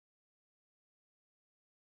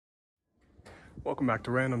Welcome back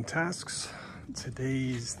to Random Tasks.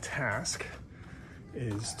 Today's task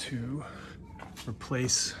is to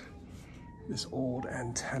replace this old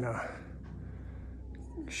antenna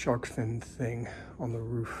shark fin thing on the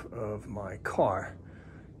roof of my car.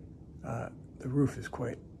 The roof is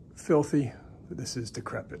quite filthy, but this is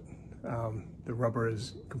decrepit. The rubber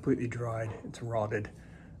is completely dried, it's rotted,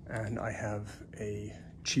 and I have a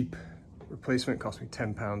cheap replacement. It cost me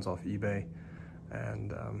 10 pounds off eBay,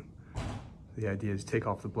 and the idea is take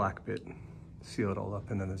off the black bit, seal it all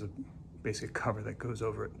up, and then there's a basic cover that goes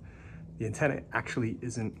over it. The antenna actually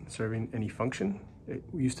isn't serving any function. It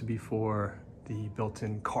used to be for the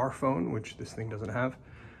built-in car phone, which this thing doesn't have,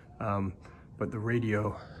 but the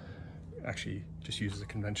radio actually just uses a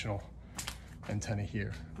conventional antenna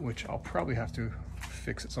here, which I'll probably have to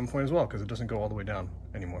fix at some point as well because it doesn't go all the way down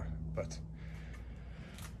anymore. But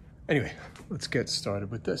anyway, let's get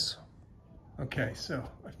started with this. Okay, so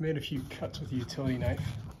I've made a few cuts with the utility knife,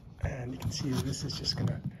 and you can see that this is just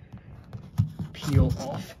gonna peel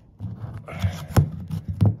off.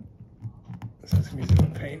 This is gonna be a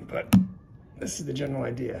pain, but this is the general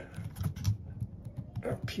idea.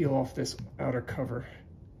 I'll peel off this outer cover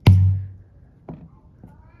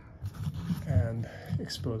and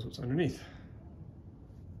expose what's underneath.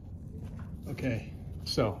 Okay,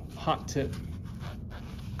 so hot tip,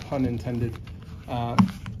 pun intended,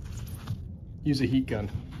 use a heat gun.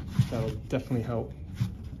 That'll definitely help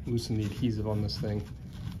loosen the adhesive on this thing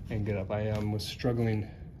and get up. I was struggling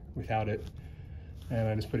without it, and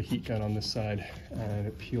I just put a heat gun on this side and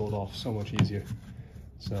it peeled off so much easier.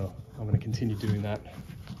 So I'm going to continue doing that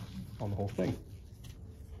on the whole thing.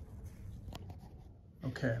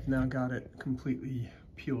 Okay, I've now got it completely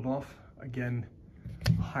peeled off. Again,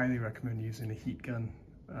 highly recommend using a heat gun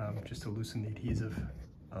just to loosen the adhesive.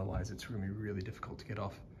 Otherwise, it's going to be really difficult to get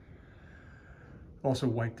off. Also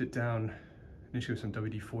wiped it down initially with some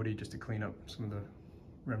WD-40 just to clean up some of the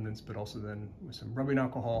remnants, but also then with some rubbing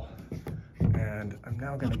alcohol. And I'm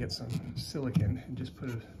now going to get some silicone and just put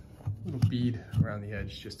a little bead around the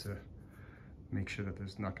edge just to make sure that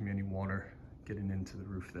there's not going to be any water getting into the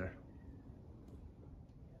roof there.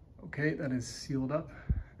 Okay, that is sealed up,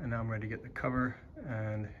 and now I'm ready to get the cover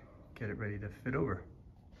and get it ready to fit over.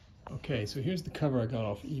 Okay, so here's the cover I got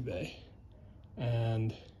off eBay,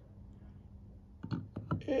 and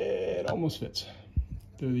it almost fits.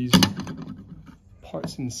 There are these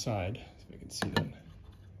parts inside, so I can see them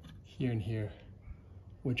here and here,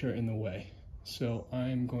 which are in the way. So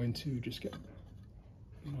I'm going to just get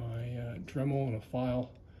my Dremel and a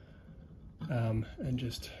file and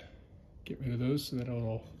just get rid of those so that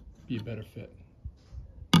it'll be a better fit.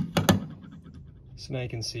 So now you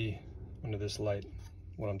can see under this light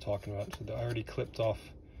what I'm talking about. So I already clipped off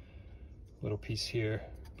a little piece here,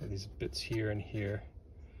 got these bits here and here,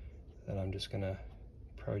 and I'm just gonna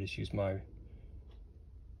probably just use my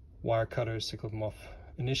wire cutters to clip them off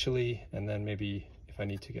initially, and then maybe if I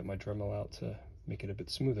need to get my Dremel out to make it a bit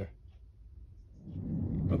smoother.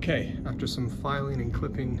 Okay, after some filing and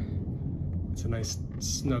clipping, it's a nice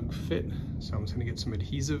snug fit, so I'm just gonna get some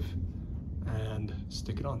adhesive and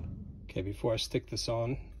stick it on. Okay, before I stick this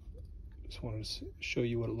on, just wanted to show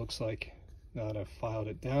you what it looks like now that I've filed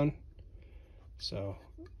it down. So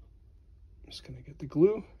I'm just gonna get the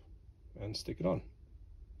glue and stick it on.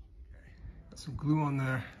 Okay, got some glue on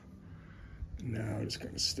there. Now I'm just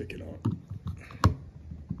gonna stick it on.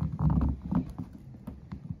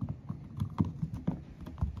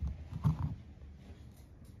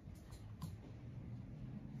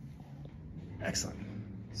 Excellent.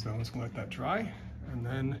 So I'm just gonna let that dry, and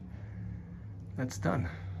then that's done.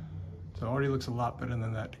 So it already looks a lot better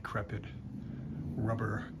than that decrepit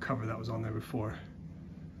rubber cover that was on there before.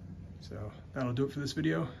 So that'll do it for this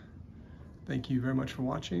video. Thank you very much for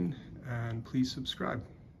watching, and please subscribe.